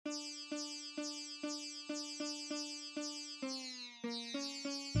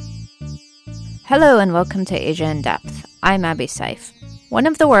Hello and welcome to Asia in Depth. I'm Abby Saif. One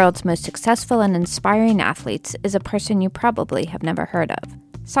of the world's most successful and inspiring athletes is a person you probably have never heard of.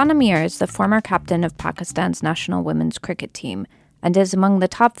 Sana Mir is the former captain of Pakistan's national women's cricket team and is among the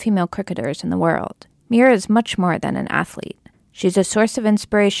top female cricketers in the world. Mir is much more than an athlete. She's a source of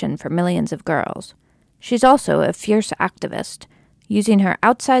inspiration for millions of girls. She's also a fierce activist, using her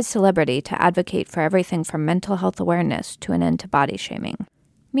outsized celebrity to advocate for everything from mental health awareness to an end to body shaming.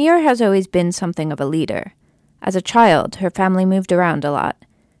 Mir has always been something of a leader. As a child, her family moved around a lot.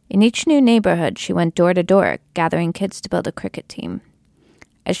 In each new neighborhood, she went door to door, gathering kids to build a cricket team.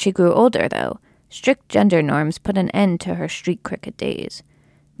 As she grew older, though, strict gender norms put an end to her street cricket days.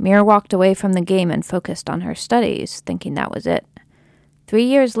 Mir walked away from the game and focused on her studies, thinking that was it. 3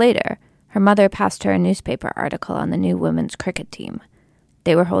 years later, her mother passed her a newspaper article on the new women's cricket team.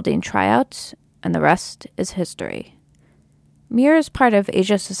 They were holding tryouts, and the rest is history. Mir is part of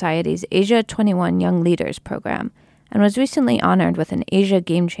Asia Society's Asia 21 Young Leaders program and was recently honored with an Asia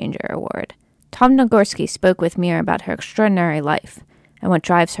Game Changer Award. Tom Nagorski spoke with Mir about her extraordinary life and what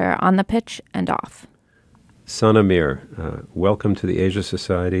drives her on the pitch and off. Sana Mir, welcome to the Asia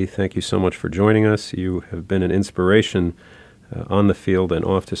Society. Thank you so much for joining us. You have been an inspiration on the field and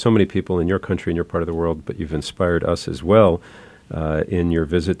off to so many people in your country and your part of the world, but you've inspired us as well in your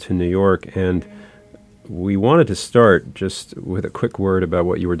visit to New York. And we wanted to start just with a quick word about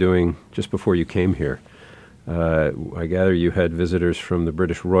what you were doing just before you came here. I gather you had visitors from the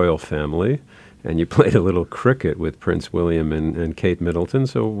British royal family, and you played a little cricket with Prince William and Kate Middleton.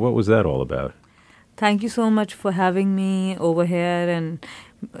 So what was that all about? Thank you so much for having me over here and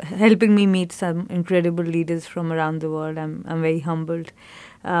helping me meet some incredible leaders from around the world. I'm very humbled.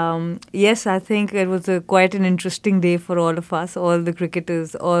 Yes, I think it was quite an interesting day for all of us, all the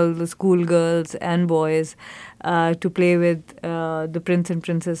cricketers, all the schoolgirls and boys, to play with the Prince and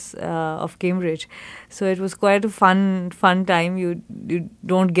Princess of Cambridge. So it was quite a fun time. You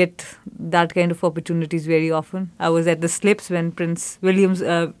don't get that kind of opportunities very often. I was at the slips when Prince Williams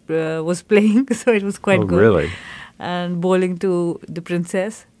was playing, so it was quite good. Oh, really? And bowling to the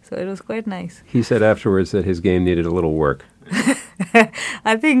princess, so it was quite nice. He said afterwards that his game needed a little work.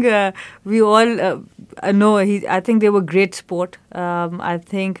 I think we all know. I think they were great sport. I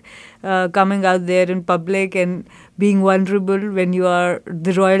think coming out there in public and being vulnerable when you are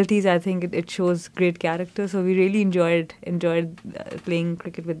the royalties, I think it shows great character. So we really enjoyed playing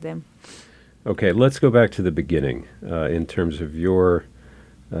cricket with them. Okay, let's go back to the beginning in terms of your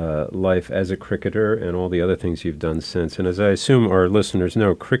life as a cricketer and all the other things you've done since. And as I assume our listeners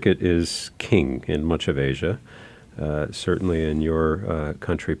know, cricket is king in much of Asia. Certainly in your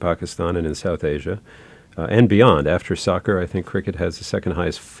country, Pakistan, and in South Asia, and beyond. After soccer, I think cricket has the second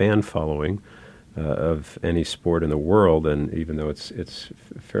highest fan following of any sport in the world, and even though it's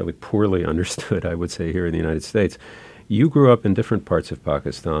fairly poorly understood, I would say, here in the United States. You grew up in different parts of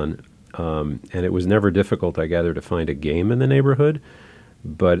Pakistan, and it was never difficult, I gather, to find a game in the neighborhood,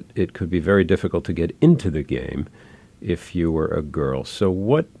 but it could be very difficult to get into the game if you were a girl. So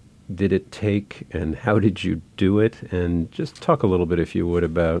what did it take, and how did you do it? And just talk a little bit, if you would,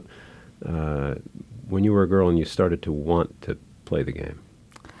 about when you were a girl and you started to want to play the game.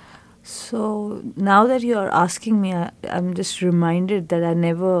 So now that you are asking me, I'm just reminded that I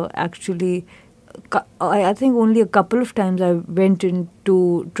never actually, I think only a couple of times I went in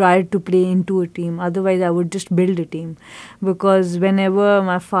to try to play into a team. Otherwise, I would just build a team. Because whenever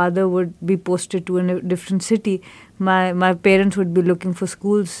my father would be posted to a different city, my parents would be looking for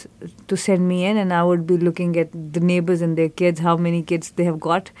schools to send me in, and I would be looking at the neighbors and their kids, how many kids they have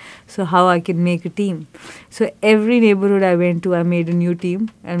got, so how I can make a team. So every neighborhood I went to, I made a new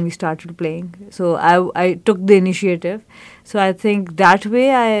team, and we started playing. So I took the initiative. So I think that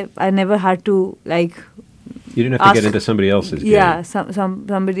way I never had to, like, you didn't have to get into somebody else's game. Yeah,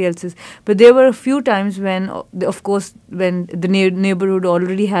 somebody else's. But there were a few times when, of course, when the neighborhood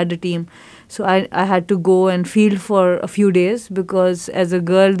already had a team. So I had to go and field for a few days because as a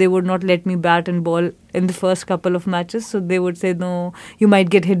girl, they would not let me bat and ball in the first couple of matches. So they would say, no, you might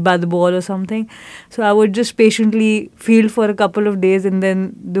get hit by the ball or something. So I would just patiently field for a couple of days. And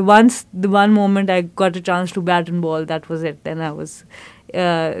then the one moment I got a chance to bat and ball, that was it. Then I was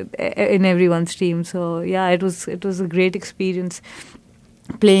in everyone's team. So yeah, it was a great experience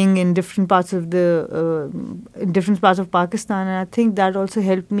playing in different parts of Pakistan, and I think that also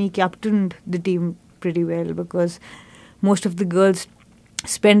helped me captain the team pretty well because most of the girls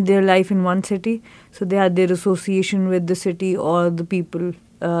spent their life in one city, so they had their association with the city or the people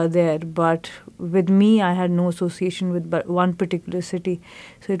there. But with me, I had no association with but one particular city,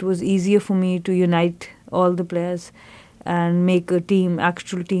 so it was easier for me to unite all the players. and make a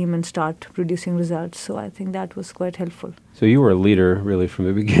actual team, and start producing results. So I think that was quite helpful. So you were a leader really from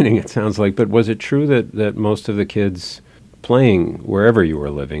the beginning, it sounds like. But was it true that most of the kids playing wherever you were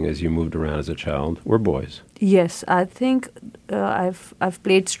living as you moved around as a child were boys? Yes, I think I've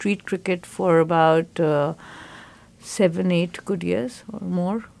played street cricket for about 7-8 good years or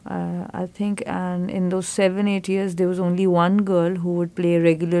more. I think, and in those 7-8 years, there was only one girl who would play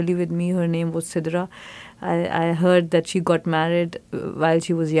regularly with me. Her name was Sidra. I heard that she got married while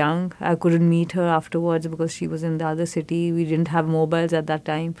she was young. I couldn't meet her afterwards because she was in the other city. We didn't have mobiles at that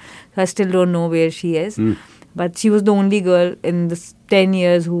time. So I still don't know where she is. But she was the only girl in the 10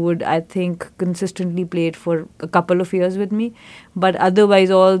 years who would, I think, consistently played for a couple of years with me. But otherwise,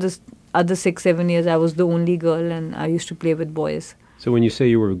 all the other 6-7 years, I was the only girl, and I used to play with boys. So when you say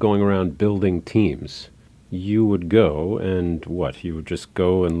you were going around building teams, you would go and what? You would just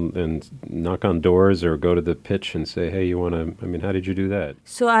go and knock on doors or go to the pitch and say, hey, you want to, I mean, how did you do that?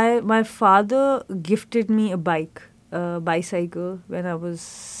 So my father gifted me a bicycle when I was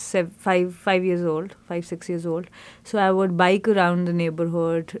 5 years old, 5-6 years old. So I would bike around the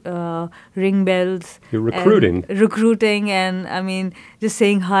neighborhood, ring bells. You're recruiting. And I mean, just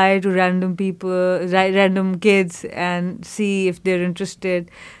saying hi to random people, random kids, and see if they're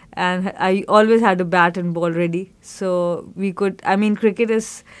interested. And I always had a bat and ball ready. So we could, I mean, cricket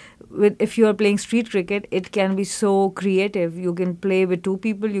is, if you are playing street cricket, it can be so creative. You can play with 2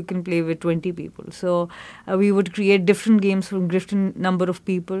 people, you can play with 20 people. So we would create different games from different number of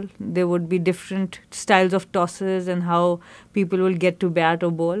people. There would be different styles of tosses and how people will get to bat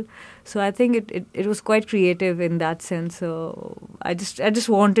or ball. So I think it was quite creative in that sense. So I just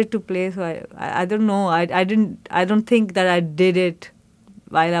wanted to play. So I don't know. I don't think that I did it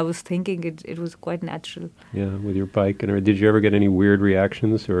while I was thinking. It was quite natural. Yeah, with your bike. And did you ever get any weird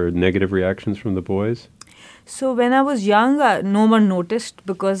reactions or negative reactions from the boys? So when I was young, no one noticed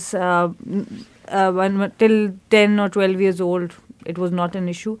because till 10 or 12 years old, it was not an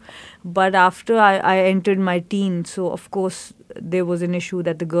issue. But after I entered my teen, so of course there was an issue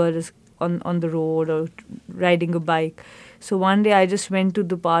that the girl is on the road or riding a bike. So one day I just went to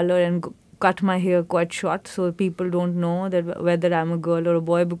the parlor and cut my hair quite short so people don't know that whether I'm a girl or a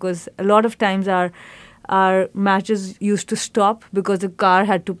boy, because a lot of times our matches used to stop because the car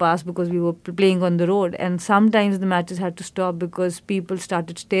had to pass because we were playing on the road, and sometimes the matches had to stop because people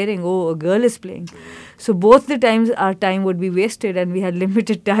started staring, oh, a girl is playing. So both the times our time would be wasted, and we had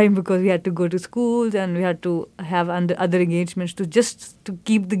limited time because we had to go to schools and we had to have other engagements to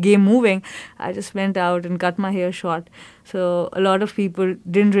keep the game moving. I just went out and cut my hair short. So a lot of people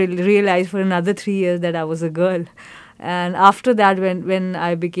didn't really realize for another 3 years that I was a girl. And after that, when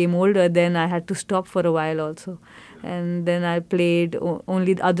I became older, then I had to stop for a while also. And then I played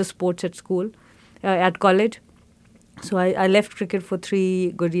only other sports at school, at college. So I left cricket for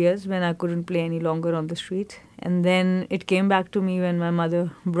 3 good years when I couldn't play any longer on the street. And then it came back to me when my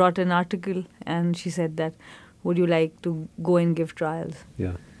mother brought an article and she said that, would you like to go and give trials?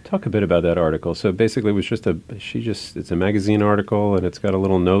 Yeah. Talk a bit about that article. So basically it was it's a magazine article and it's got a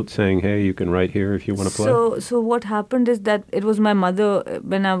little note saying, hey, you can write here if you want to play. So what happened is that it was my mother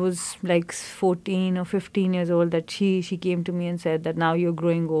when I was like 14 or 15 years old that she came to me and said that now you're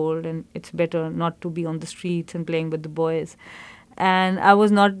growing old and it's better not to be on the streets and playing with the boys. And I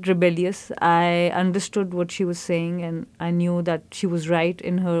was not rebellious. I understood what she was saying and I knew that she was right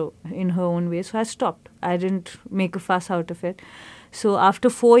in her own way. So I stopped. I didn't make a fuss out of it. So after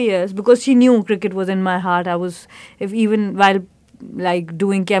 4 years, because she knew cricket was in my heart, even while like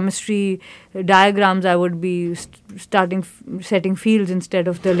doing chemistry diagrams, I would be setting fields instead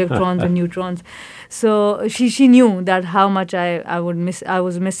of the electrons and neutrons. So she knew that how much I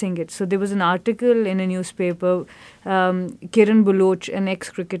was missing it. So there was an article in a newspaper. Kiran Baloch, an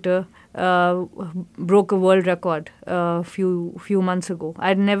ex-cricketer, broke a world record a few months ago.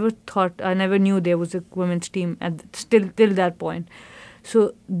 I never knew there was a women's team till that point.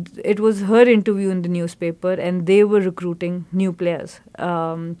 So it was her interview in the newspaper, and they were recruiting new players.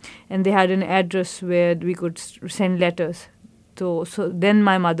 And they had an address where we could send letters. So then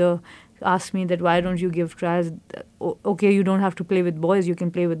my mother asked me that why don't you give trials? Okay, you don't have to play with boys, you can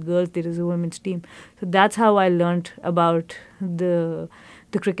play with girls. There is a women's team. So that's how I learned about the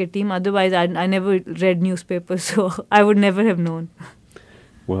cricket team. Otherwise, I never read newspapers, so I would never have known.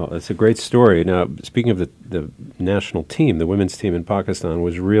 Well, it's a great story. Now, speaking of the national team, the women's team in Pakistan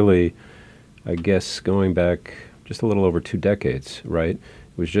was really, I guess, going back just a little over 2 decades, right?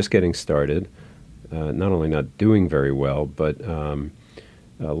 It was just getting started, not only not doing very well, but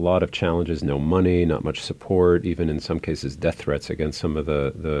a lot of challenges, no money, not much support, even in some cases death threats against some of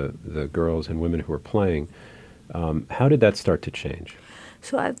the girls and women who were playing. How did that start to change?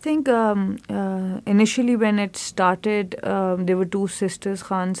 So I think initially when it started, there were two sisters,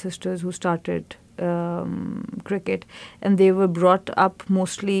 Khan sisters, who started cricket, and they were brought up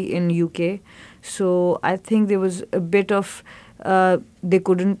mostly in UK. So I think there was a bit of they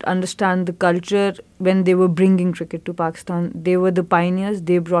couldn't understand the culture when they were bringing cricket to Pakistan. They were the pioneers.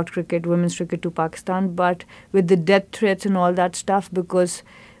 They brought cricket, women's cricket to Pakistan. But with the death threats and all that stuff, because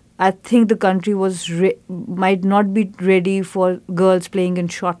I think the country was might not be ready for girls playing in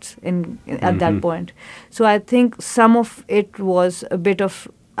shots at that point. So I think some of it was a bit of,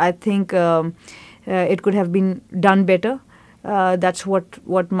 I think it could have been done better. That's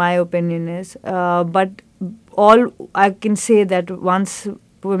what my opinion is. But all I can say that once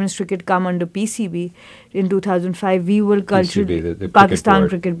women's cricket come under PCB in 2005, we were culturally PCB, the Pakistan Cricket Board.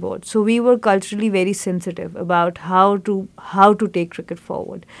 Cricket Board. So we were culturally very sensitive about how to take cricket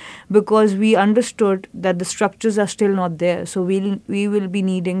forward, because we understood that the structures are still not there. So we will be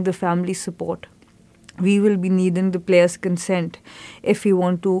needing the family support. We will be needing the players' consent if we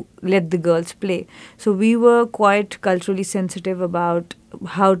want to let the girls play. So we were quite culturally sensitive about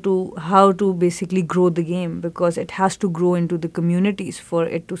how to basically grow the game, because it has to grow into the communities for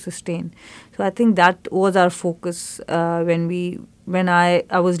it to sustain. So I think that was our focus when I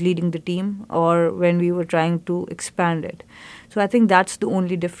was leading the team, or when we were trying to expand it. So I think that's the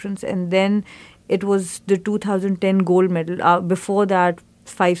only difference. And then it was the 2010 gold medal. Before that,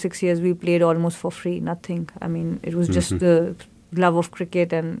 5-6 years we played almost for free, nothing. I mean, it was just the love of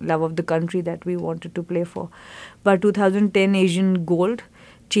cricket and love of the country that we wanted to play for. But 2010 Asian gold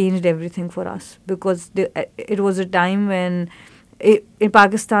changed everything for us, because it was a time when in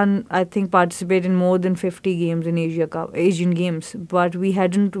Pakistan, I think, participated in more than 50 games in Asian Games, but we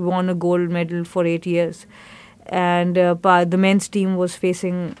hadn't won a gold medal for 8 years. And the men's team was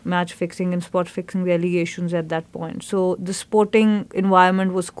facing match fixing and spot fixing allegations at that point. So the sporting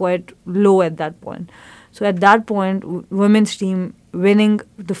environment was quite low at that point. So at that point, women's team winning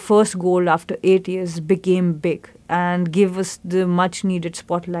the first gold after 8 years became big and gave us the much needed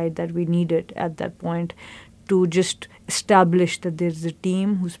spotlight that we needed at that point, to just establish that there's a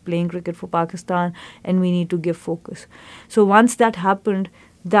team who's playing cricket for Pakistan and we need to give focus. So once that happened,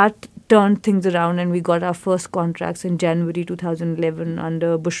 that turned things around, and we got our first contracts in January 2011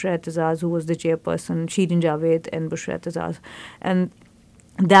 under Bushra Etazaz, who was the chairperson, Shirin Javed and Bushra Etazaz. And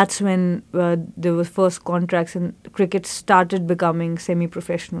that's when there were first contracts, and cricket started becoming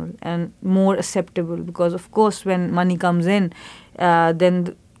semi-professional and more acceptable, because of course when money comes in,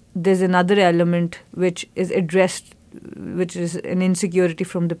 then there's another element which is addressed, which is an insecurity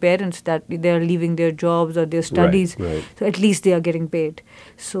from the parents that they're leaving their jobs or their studies. Right. So at least they are getting paid.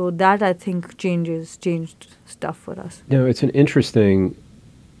 So that, I think, changed stuff for us. Now, it's an interesting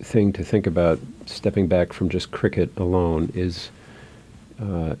thing to think about, stepping back from just cricket alone, is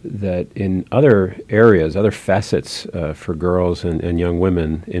that in other areas, other facets for girls and young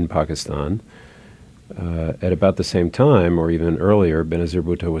women in Pakistan, at about the same time or even earlier, Benazir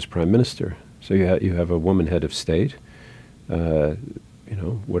Bhutto was prime minister. So you have a woman head of state,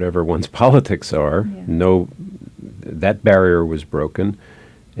 whatever one's politics are, that barrier was broken,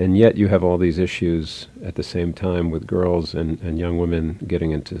 and yet you have all these issues at the same time with girls and young women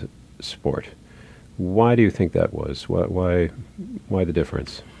getting into sport. Why do you think that was? Why the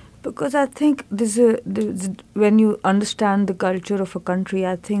difference? Because I think when you understand the culture of a country,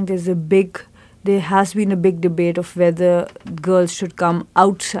 I think there has been a big debate of whether girls should come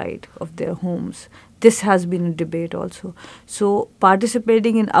outside of their homes. This has been a debate also. So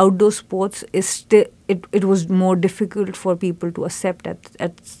participating in outdoor sports is still, it was more difficult for people to accept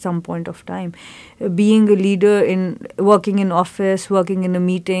at some point of time. Being a leader working in office, working in a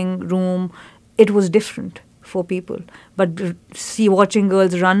meeting room, it was different for people. But watching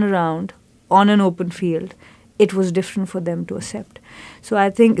girls run around on an open field, it was different for them to accept. So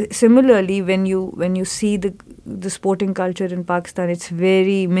I think similarly, when you see the sporting culture in Pakistan, it's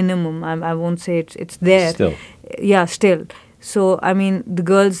very minimum. I won't say it's there. Still. Yeah, still. So I mean, the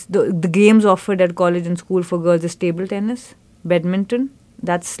girls, the games offered at college and school for girls is table tennis, badminton.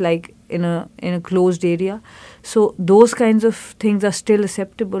 That's like in a closed area. So those kinds of things are still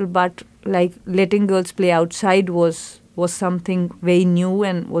acceptable, but like letting girls play outside was something very new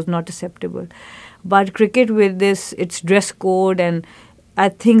and was not acceptable. But cricket, with its dress code, and I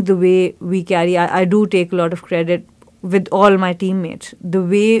think the way we carry, I do take a lot of credit with all my teammates. The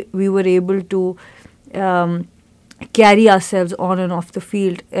way we were able to carry ourselves on and off the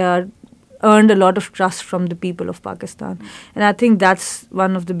field earned a lot of trust from the people of Pakistan. And I think that's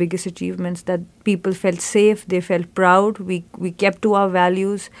one of the biggest achievements, that people felt safe, they felt proud, we kept to our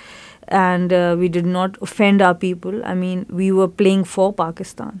values. and we did not offend our people. I mean, we were playing for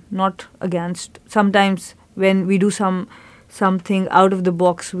Pakistan, not against. Sometimes when we do something out of the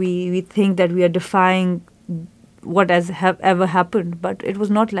box, we think that we are defying what has ever happened, but it was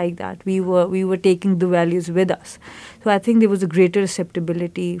not like that. We were taking the values with us. So I think there was a greater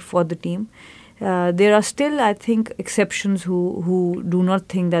acceptability for the team. There are still, I think, exceptions who do not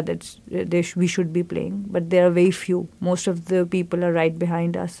think that we should be playing, but there are very few. Most of the people are right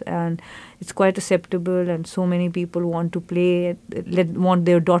behind us, and it's quite acceptable, and so many people want to play, want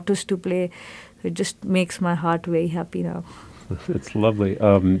their daughters to play. It just makes my heart very happy now. It's lovely.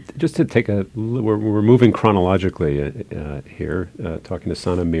 Just to take we're moving chronologically here, talking to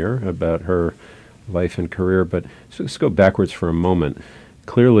Sana Mir about her life and career, but let's go backwards for a moment.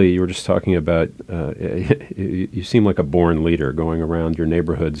 Clearly, you were just talking about, you seem like a born leader, going around your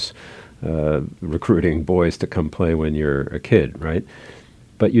neighborhoods, recruiting boys to come play when you're a kid, right?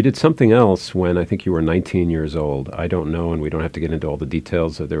 But you did something else when I think you were 19 years old. I don't know, and we don't have to get into all the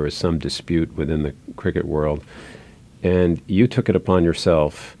details, that there was some dispute within the cricket world. And you took it upon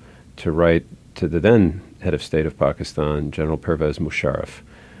yourself to write to the then head of state of Pakistan, General Pervez Musharraf.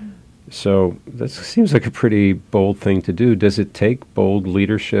 So that seems like a pretty bold thing to do. Does it take bold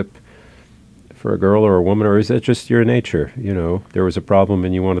leadership for a girl or a woman, or is that just your nature? You know, there was a problem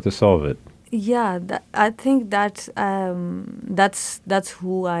and you wanted to solve it. Yeah, I think that's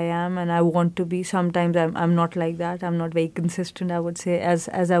who I am, and I want to be. Sometimes I'm not like that. I'm not very consistent, I would say,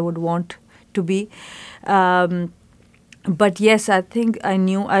 as I would want to be. But yes, I think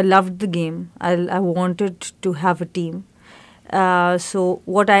I loved the game. I wanted to have a team. So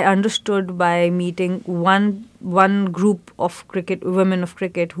what I understood by meeting one group of women of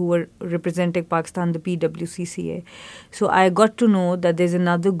cricket who were representing Pakistan, the PWCCA. So I got to know that there's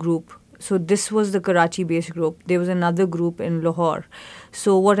another group. So this was the Karachi-based group. There was another group in Lahore.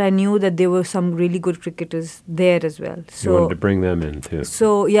 So what I knew that there were some really good cricketers there as well. So you wanted to bring them in too.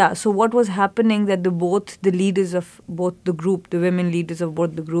 So yeah. So what was happening that the leaders of both the group, the women leaders of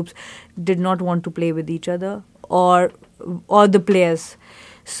both the groups, did not want to play with each other or the players.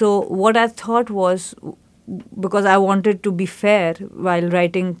 So what I thought was, because I wanted to be fair while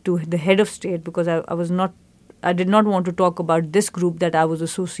writing to the head of state, because I did not want to talk about this group that I was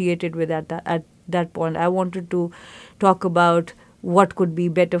associated with at that point. I wanted to talk about what could be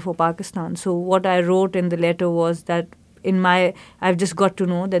better for Pakistan. So what I wrote in the letter was that I've just got to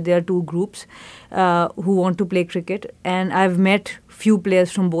know that there are two groups who want to play cricket, and I've met few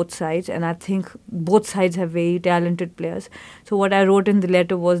players from both sides, and I think both sides have very talented players. So what I wrote in the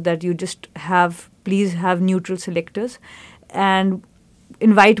letter was that you just please have neutral selectors and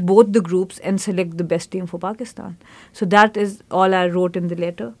invite both the groups and select the best team for Pakistan. So that is all I wrote in the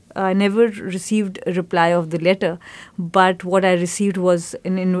letter. I never received a reply of the letter, but what I received was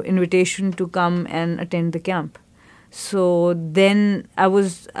an invitation to come and attend the camp. So then I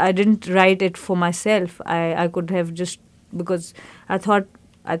didn't write it for myself. I could have just, because I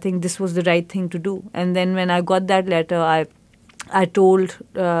think this was the right thing to do. And then when I got that letter, I told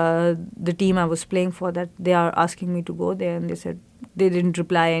the team I was playing for that they are asking me to go there, and they didn't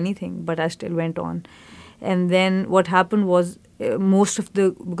reply anything, but I still went on. And then what happened was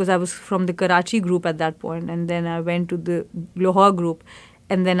because I was from the Karachi group at that point, and then I went to the Lahore group.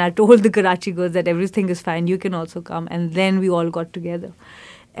 And then I told the Karachi girls that everything is fine, you can also come. And then we all got together.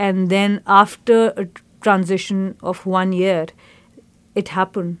 And then after a transition of 1 year, it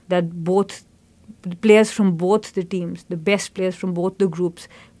happened that both the players from both the teams, the best players from both the groups,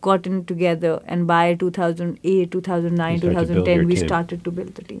 got in together. And by 2008, 2009, 2010, we started to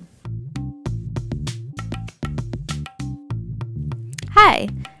build the team. Hi,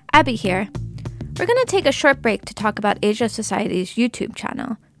 Abby here. We're going to take a short break to talk about Asia Society's YouTube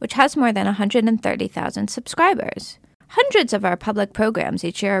channel, which has more than 130,000 subscribers. Hundreds of our public programs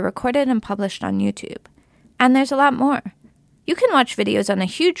each year are recorded and published on YouTube. And there's a lot more. You can watch videos on a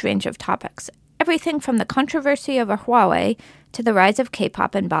huge range of topics, everything from the controversy over Huawei to the rise of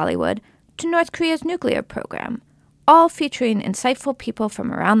K-pop in Bollywood to North Korea's nuclear program, all featuring insightful people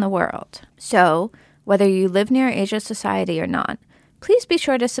from around the world. So, whether you live near Asia Society or not, please be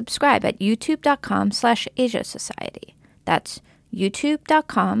sure to subscribe at youtube.com/Asia Society. That's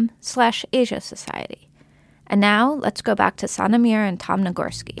youtube.com/Asia Society. And now, let's go back to Sana Mir and Tom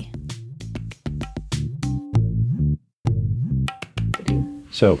Nagorski.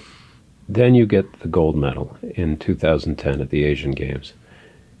 So, then you get the gold medal in 2010 at the Asian Games.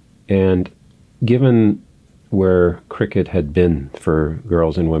 And given where cricket had been for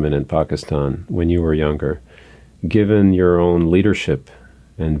girls and women in Pakistan when you were younger, given your own leadership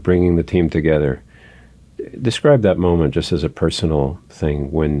and bringing the team together, Describe that moment just as a personal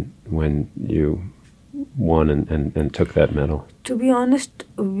thing when you won and took that medal. To be honest,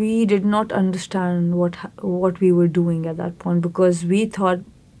 we did not understand what we were doing at that point, because we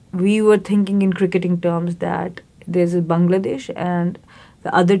were thinking in cricketing terms that there's a Bangladesh and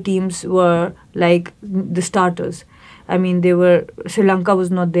the other teams were like the starters. I mean, Sri Lanka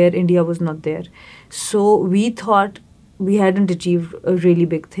was not there, India was not there. So we thought we hadn't achieved a really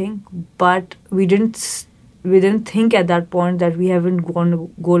big thing, but we didn't think at that point that we haven't won a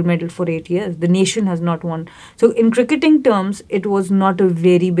gold medal for 8 years. The nation has not won. So in cricketing terms, it was not a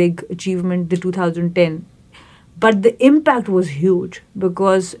very big achievement, the 2010. But the impact was huge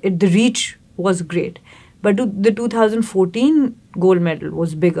because the reach was great. But the 2014 gold medal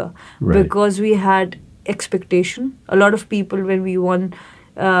was bigger because we had expectation. A lot of people, when we won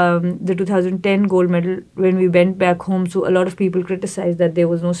the 2010 gold medal, when we went back home, so a lot of people criticized that there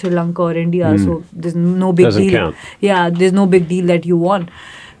was no Sri Lanka or India, so there's no big Doesn't deal. Count. Yeah, there's no big deal that you won.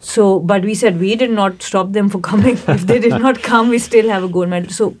 So, but we said we did not stop them for coming. If they did not come, we still have a gold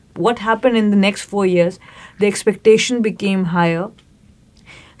medal. So what happened in the next 4 years, the expectation became higher.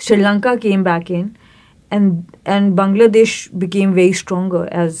 Sri Lanka came back in, and Bangladesh became very stronger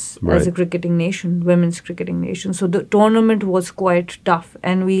as a cricketing nation, women's cricketing nation. So the tournament was quite tough,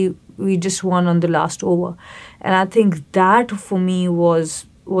 and we just won on the last over. And I think that for me was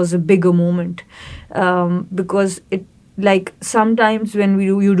a bigger moment, because it, like, sometimes when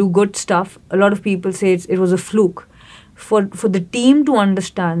you do good stuff, a lot of people say it was a fluke. For the team to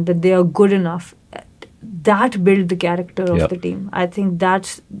understand that they are good enough, that built the character of the team. I think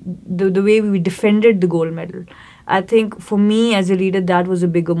that's the way we defended the gold medal. I think for me as a leader, that was a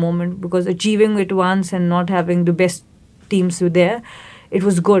bigger moment, because achieving it once and not having the best teams there, it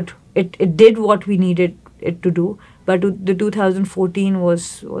was good. It did what we needed it to do. But the 2014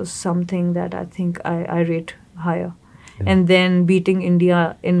 was something that I think I rate higher. Yeah. And then beating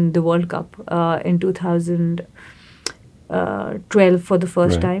India in the World Cup in 2012 for the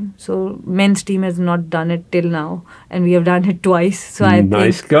first time. So men's team has not done it till now, and we have done it twice. So I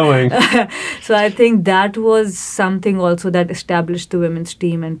think going. So I think that was something also that established the women's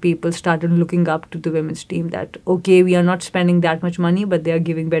team, and people started looking up to the women's team that, okay, we are not spending that much money, but they are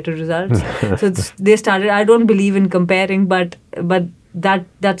giving better results. So they started, I don't believe in comparing, but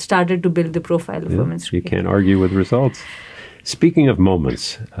that started to build the profile of women's cricket. You can't argue with results. Speaking of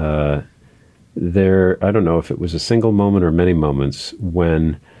moments, I don't know if it was a single moment or many moments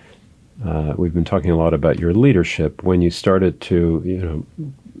when we've been talking a lot about your leadership, when you started to,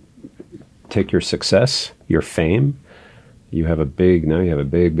 take your success, your fame. You have a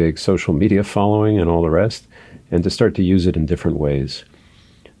big social media following and all the rest, and to start to use it in different ways.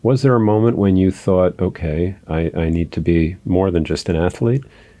 Was there a moment when you thought, okay, I need to be more than just an athlete?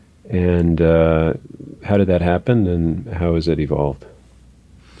 And how did that happen, and how has it evolved?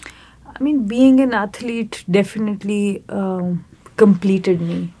 I mean, being an athlete definitely completed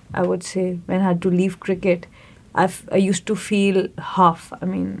me, I would say. When I had to leave cricket, I used to feel half. I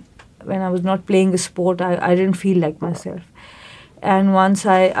mean, when I was not playing a sport, I didn't feel like myself. And once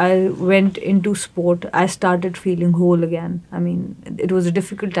I went into sport, I started feeling whole again. I mean, it was a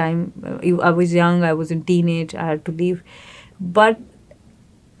difficult time. I was young, I was in teenage, I had to leave. But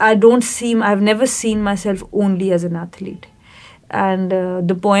I've never seen myself only as an athlete. And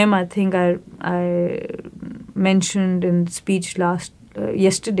the poem I think I mentioned in the speech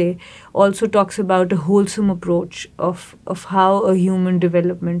yesterday also talks about a wholesome approach of how a human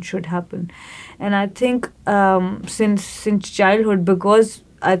development should happen. And I think since childhood, because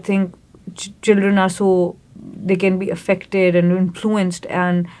I think children are they can be affected and influenced,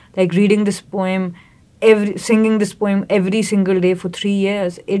 and like reading this poem, singing this poem every single day for 3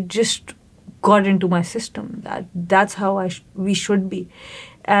 years, it just got into my system that's how we should be.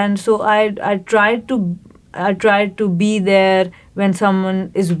 And so I tried to be there when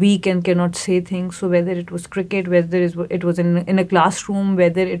someone is weak and cannot say things. So whether it was cricket, whether it was in a classroom,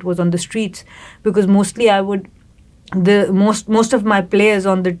 whether it was on the streets, because mostly most of my players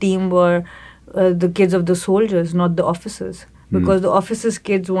on the team were the kids of the soldiers, not the officers, because the officers'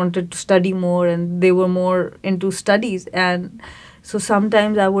 kids wanted to study more and they were more into studies. And so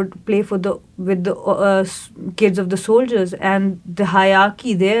sometimes I would play with the kids of the soldiers, and the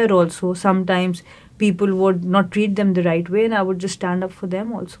hierarchy there also, sometimes people would not treat them the right way, and I would just stand up for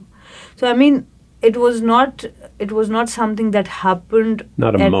them also. So I mean, it was not something that happened.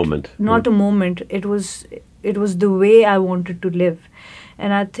 Not a moment. Not a moment. It was the way I wanted to live.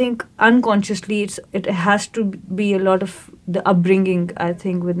 And I think unconsciously it has to be a lot of the upbringing, I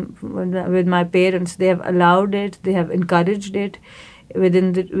think, with my parents. They have allowed it, they have encouraged it.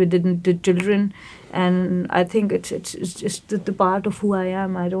 within the children. And I think it's just the part of who I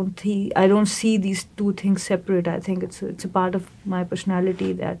am. I don't see these two things separate. I think it's a part of my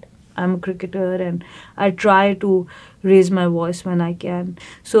personality that I'm a cricketer, and I try to raise my voice when I can.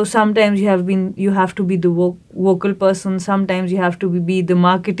 So sometimes you have to be the vocal person. Sometimes you have to be the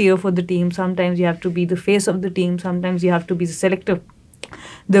marketeer for the team. Sometimes you have to be the face of the team. Sometimes you have to be the selector,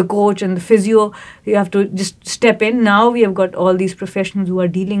 the coach and the physio. You have to just step in. Now we have got all these professionals who are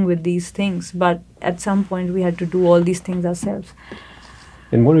dealing with these things, but at some point we had to do all these things ourselves.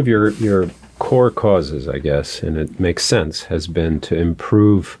 And one of your core causes, I guess, and it makes sense, has been to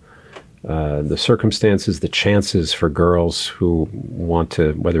improve the circumstances, the chances for girls who want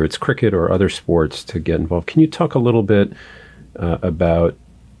to, whether it's cricket or other sports, to get involved. Can you talk a little bit about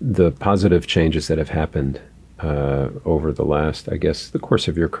the positive changes that have happened over the last, I guess, the course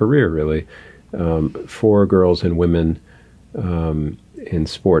of your career, really, for girls and women in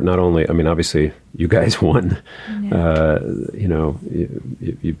sport? Not only, I mean, obviously, you guys won. Yeah.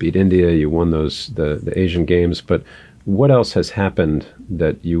 You beat India. You won the Asian Games, but what else has happened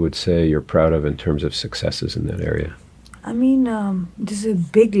that you would say you're proud of in terms of successes in that area? I mean, this is a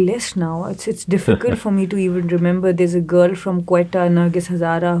big list now. It's difficult for me to even remember. There's a girl from Quetta, Nargis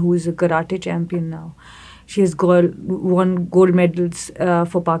Hazara, who is a karate champion now. She has won gold medals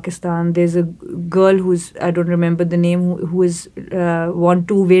for Pakistan. There's a girl I don't remember the name, who has won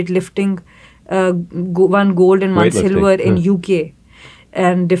 2 weightlifting, 1 gold and 1 silver in UK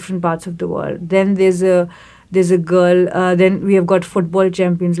and different parts of the world. Then there's a girl, then we have got football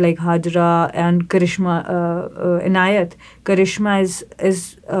champions like Hajra and Karishma Inayat. Karishma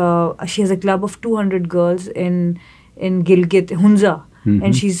she has a club of 200 girls in Gilgit, Hunza. Mm-hmm.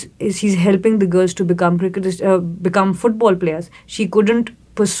 And she's helping the girls to become cricketers, become football players. She couldn't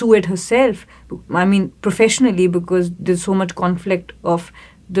pursue it herself, I mean, professionally, because there's so much conflict of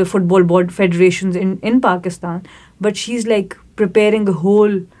the football board federations in Pakistan. But she's like preparing a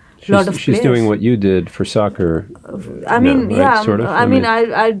whole lot of she's players. Doing what you did for soccer. I mean, right? yeah. Sort of?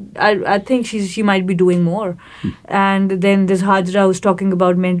 I think she might be doing more. And then there's Hajra, who's talking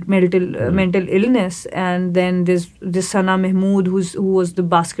about mental illness. And then there's Sana Mahmood, who was the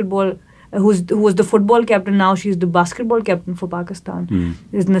basketball, who was the football captain. Now she's the basketball captain for Pakistan.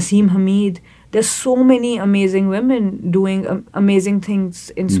 There's Naseem Hameed. There's so many amazing women doing amazing things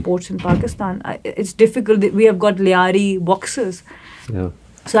in sports in Pakistan. It's difficult. We have got Liari boxers. Yeah.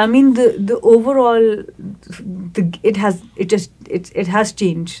 So I mean, the overall, it has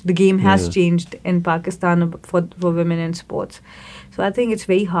changed. The game has changed in Pakistan for women in sports. So I think it's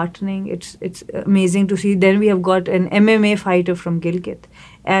very heartening. It's amazing to see. Then we have got an MMA fighter from Gilgit.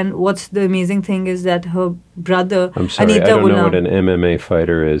 And what's the amazing thing is that her brother, I'm sorry, Anita I don't Ghulam, know what an MMA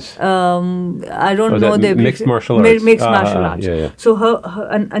fighter is. I don't know the mixed martial arts. Mixed martial arts. Yeah. So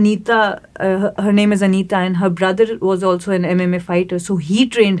Anita, her name is Anita, and her brother was also an MMA fighter. So he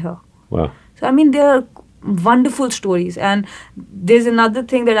trained her. Wow. So I mean, there are wonderful stories, and there's another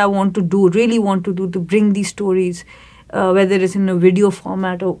thing that I really want to do, to bring these stories, whether it's in a video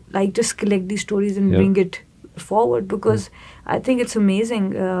format or like just collect these stories and bring it forward, because I think it's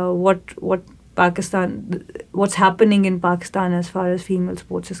amazing what Pakistan, what's happening in Pakistan as far as female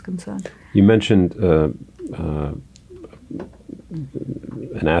sports is concerned. You mentioned an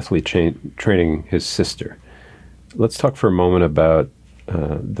athlete training his sister. Let's talk for a moment about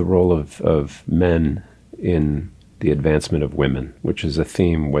the role of men in the advancement of women, which is a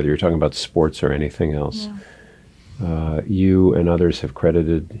theme, whether you're talking about sports or anything else. Yeah. You and others have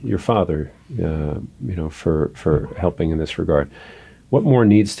credited your father, for helping in this regard. What more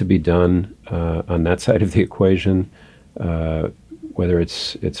needs to be done on that side of the equation, whether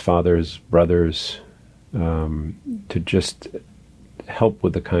it's fathers, brothers, to just help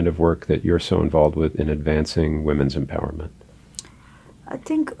with the kind of work that you're so involved with in advancing women's empowerment? I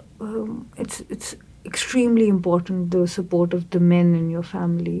think it's extremely important, the support of the men in your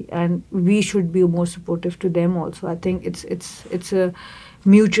family, and we should be more supportive to them also. I think it's a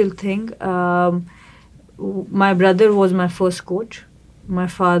mutual thing. My brother was my first coach. My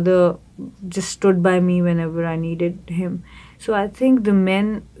father just stood by me whenever I needed him. So I think the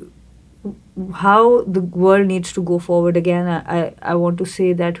men, how the world needs to go forward again, I want to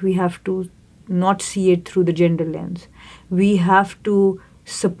say that we have to not see it through the gender lens. We have to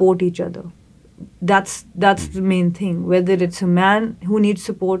support each other. That's the main thing. Whether it's a man who needs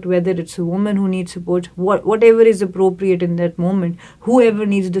support, whether it's a woman who needs support, whatever is appropriate in that moment, whoever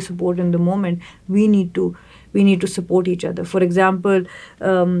needs the support in the moment, we need to support each other. For example,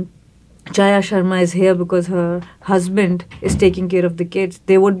 Jaya Sharma is here because her husband is taking care of the kids.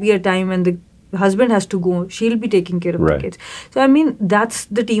 There would be a time when the husband has to go, she'll be taking care of the kids. So I mean, that's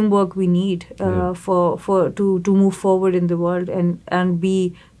the teamwork we need to move forward in the world and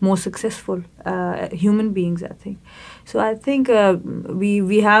be more successful human beings, I think. So I think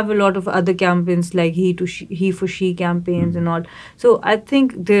we have a lot of other campaigns like he for she campaigns and all. So I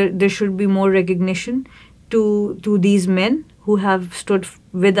think there should be more recognition to these men who have stood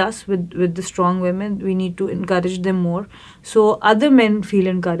with us, with the strong women. We need to encourage them more, so other men feel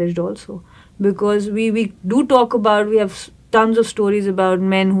encouraged also. Because we do talk about, we have tons of stories about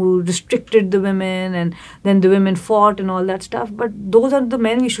men who restricted the women and then the women fought and all that stuff. But those are the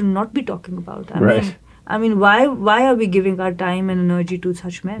men we should not be talking about. I mean, why are we giving our time and energy to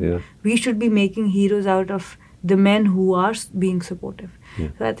such men? Yeah. We should be making heroes out of the men who are being supportive. Yeah.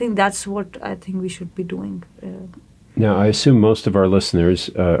 So I think that's what I think we should be doing. Now, I assume most of our listeners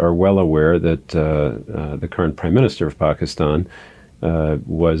are well aware that the current Prime Minister of Pakistan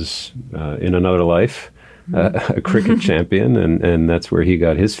was, in another life, a cricket champion, and that's where he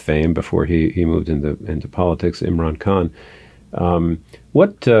got his fame before he moved into politics, Imran Khan.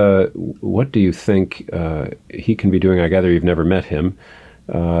 What do you think he can be doing? I gather you've never met him,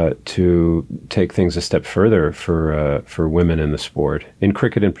 to take things a step further for women in the sport, in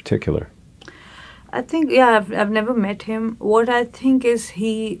cricket in particular. I think, I've never met him. What I think is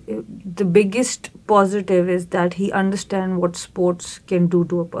the biggest positive is that he understands what sports can do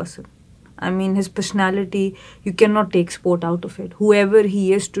to a person. I mean, his personality, you cannot take sport out of it. Whoever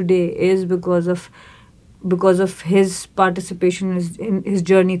he is today is because of his participation in his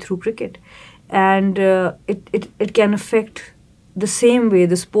journey through cricket. And it can affect the same way.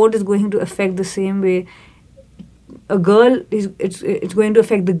 The sport is going to affect the same way. A girl it's going to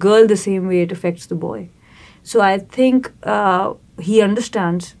affect the girl the same way it affects the boy. So I think he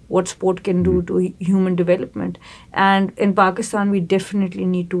understands what sport can do to human development. And in Pakistan, we definitely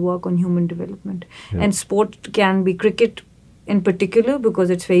need to work on human development. Yeah. And sport can be cricket in particular because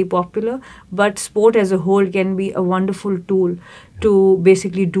it's very popular, but sport as a whole can be a wonderful tool to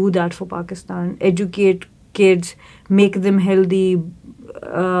basically do that for Pakistan. Educate kids, make them healthy,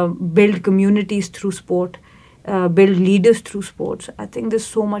 build communities through sport. Build leaders through sports. I think there's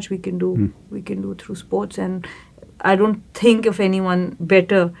so much we can do. We can do through sports, and I don't think of anyone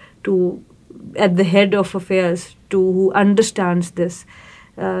better at the head of affairs who understands this.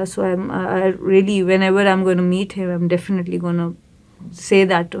 So I really, whenever I'm going to meet him, I'm definitely going to say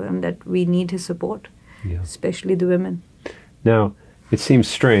that to him, that we need his support, especially the women. Now, it seems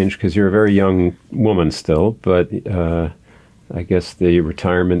strange because you're a very young woman still, but I guess the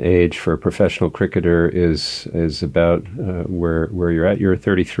retirement age for a professional cricketer is about where you're at. You're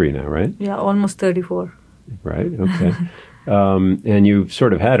 33 now, right? Yeah, almost 34. Right. Okay. And you've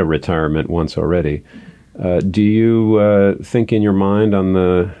sort of had a retirement once already. Do you think in your mind in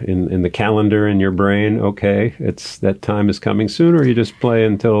the calendar in your brain, okay, it's that time is coming soon, or you just play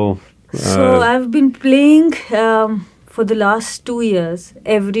until? So I've been playing. For the last 2 years,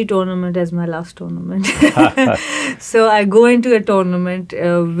 every tournament is my last tournament. So I go into a tournament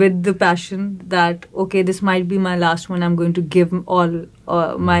with the passion that, okay, this might be my last one. I'm going to give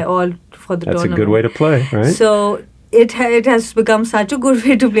my all for the tournament. That's a good way to play, right? So it has become such a good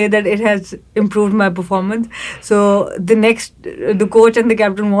way to play that it has improved my performance. So the coach and the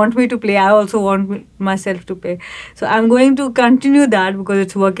captain want me to play. I also want myself to play. So I'm going to continue that because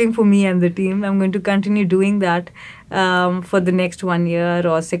it's working for me and the team. I'm going to continue doing that for the next 1 year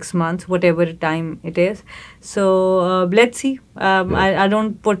or 6 months, whatever time it is. So let's see. I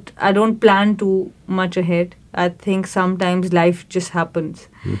don't plan too much ahead. I think sometimes life just happens,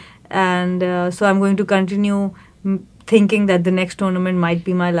 and so I'm going to continue thinking that the next tournament might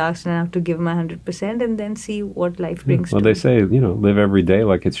be my last, and I have to give my 100% and then see what life brings. Well, they say, live every day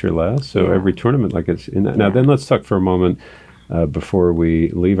like it's your last, so every tournament like it's. Now, then let's talk for a moment before we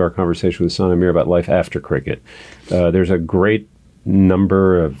leave our conversation with Sana Mir about life after cricket. There's a great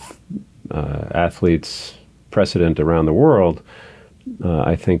number of athletes precedent around the world.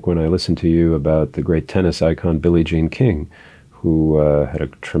 I think when I listened to you about the great tennis icon Billie Jean King, who had a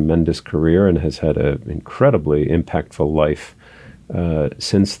tremendous career and has had an incredibly impactful life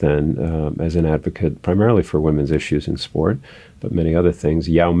since then as an advocate primarily for women's issues in sport, but many other things.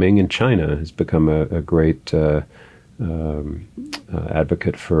 Yao Ming in China has become a great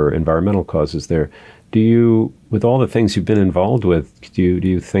advocate for environmental causes there. Do you, with all the things you've been involved with, do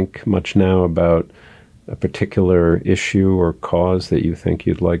you think much now about a particular issue or cause that you think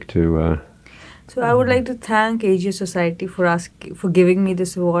you'd like to So I would like to thank Asia Society for giving me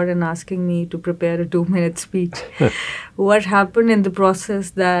this award and asking me to prepare a 2-minute speech. What happened in the process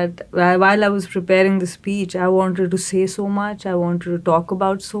that while I was preparing the speech, I wanted to say so much, I wanted to talk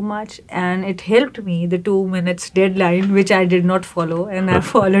about so much, and it helped me, the 2 minutes deadline, which I did not follow, and I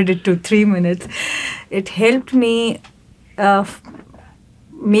followed it to 3 minutes. It helped me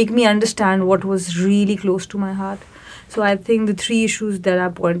make me understand what was really close to my heart. So I think the 3 issues that I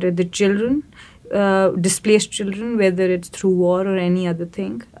pointed, the children, displaced children, whether it's through war or any other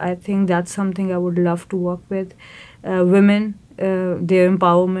thing, I think that's something I would love to work with. Women, their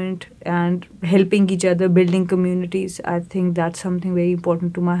empowerment and helping each other, building communities, I think that's something very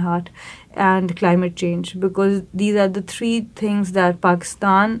important to my heart. And climate change, because these are the 3 things that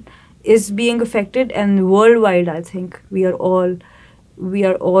Pakistan is being affected, and worldwide I think we are all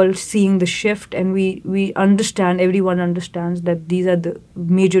seeing the shift, and we understand, everyone understands that these are the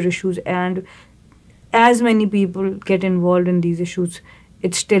major issues, and as many people get involved in these issues,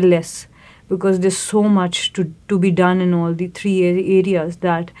 it's still less, because there's so much to be done in all the 3 areas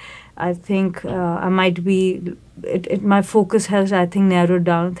that I think I might be, my focus has, I think, narrowed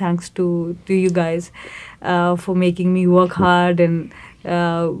down, thanks to you guys for making me work hard and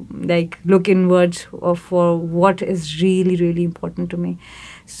look inwards for what is really, really important to me.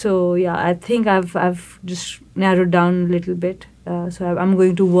 So yeah, I think I've just narrowed down a little bit. So I'm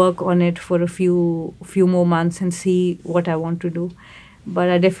going to work on it for a few more months and see what I want to do. But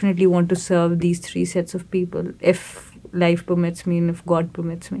I definitely want to serve these 3 sets of people, if life permits me and if God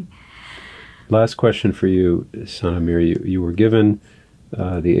permits me. Last question for you, Sana Mir. You were given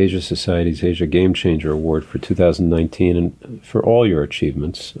the Asia Society's Asia Game Changer Award for 2019, and for all your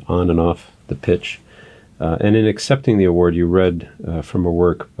achievements on and off the pitch. And in accepting the award, you read from a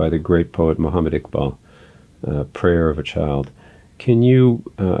work by the great poet Muhammad Iqbal, Prayer of a Child. Can you,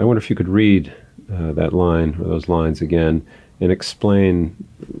 I wonder if you could read that line, or those lines again, and explain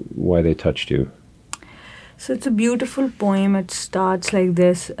why they touched you. So it's a beautiful poem. It starts like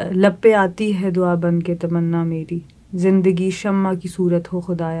this. Lab pe aati hai dua ban ke tamanna meri, zindagi shamma ki सूरत हो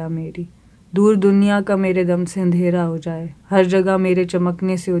खुदाया मेरी, दूर दुनिया का मेरे दम से अंधेरा हो जाए, हर जगह मेरे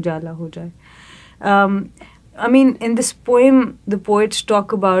चमकने से उजाला हो जाए. I mean, in this poem, the poets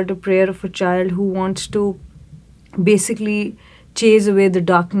talk about a prayer of a child who wants to basically chase away the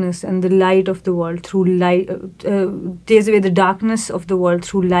darkness and the light of the world through light, chase away the darkness of the world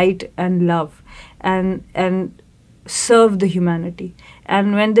through light and love, and serve the humanity.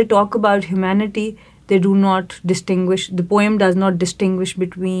 And when they talk about humanity, they do not distinguish, the poem does not distinguish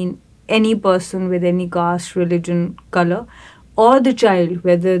between any person with any caste, religion, color, or the child,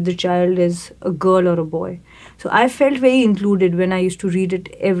 whether the child is a girl or a boy. So I felt very included when I used to read it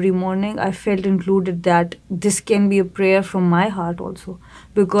every morning. I felt included that this can be a prayer from my heart also,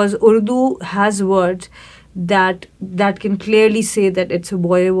 because Urdu has words that can clearly say that it's a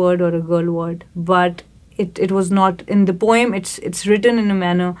boy word or a girl word, but it was not in the poem. It's written in a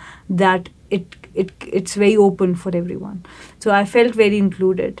manner that it's very open for everyone. So I felt very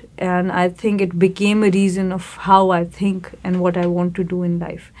included, and I think it became a reason of how I think and what I want to do in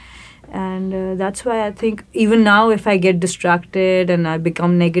life. And that's why I think even now, if I get distracted and I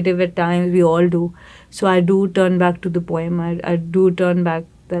become negative at times, we all do. So I do turn back to the poem. I do turn back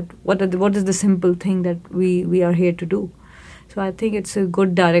that what is the simple thing that we are here to do. So I think it's a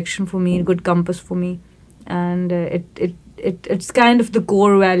good direction for me, a good compass for me, and it's kind of the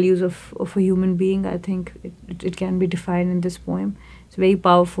core values of a human being. I think it can be defined in this poem. It's very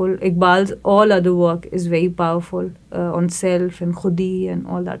powerful. Iqbal's all other work is very powerful on self and khudi and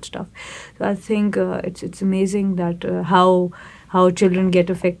all that stuff. So I think it's amazing that how children get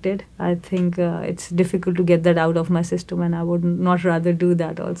affected. I think it's difficult to get that out of my system, and I would not rather do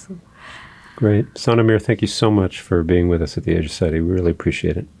that also. Great. Sana Mir, thank you so much for being with us at the Asia Society. We really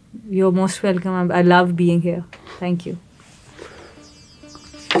appreciate it. You're most welcome. I love being here. Thank you.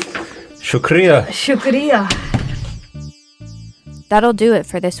 Shukriya. Shukriya. That'll do it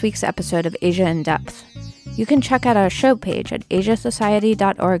for this week's episode of Asia in Depth. You can check out our show page at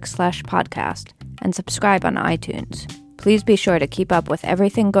asiasociety.org/podcast and subscribe on iTunes. Please be sure to keep up with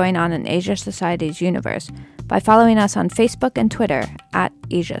everything going on in Asia Society's universe by following us on Facebook and Twitter at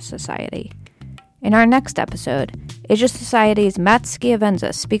Asia Society. In our next episode, Asia Society's Matt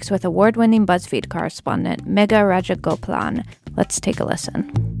Schiavenza speaks with award-winning BuzzFeed correspondent Megha Rajagopalan. Let's take a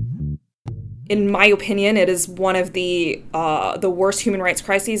listen. In my opinion, it is one of the worst human rights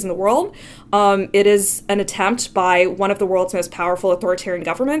crises in the world. It is an attempt by one of the world's most powerful authoritarian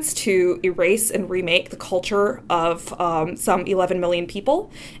governments to erase and remake the culture of some 11 million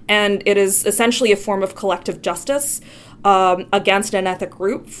people. And it is essentially a form of collective justice against an ethnic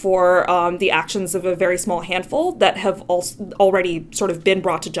group for the actions of a very small handful that have already sort of been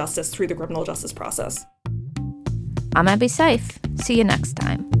brought to justice through the criminal justice process. I'm Abby Saif. See you next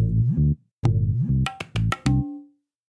time.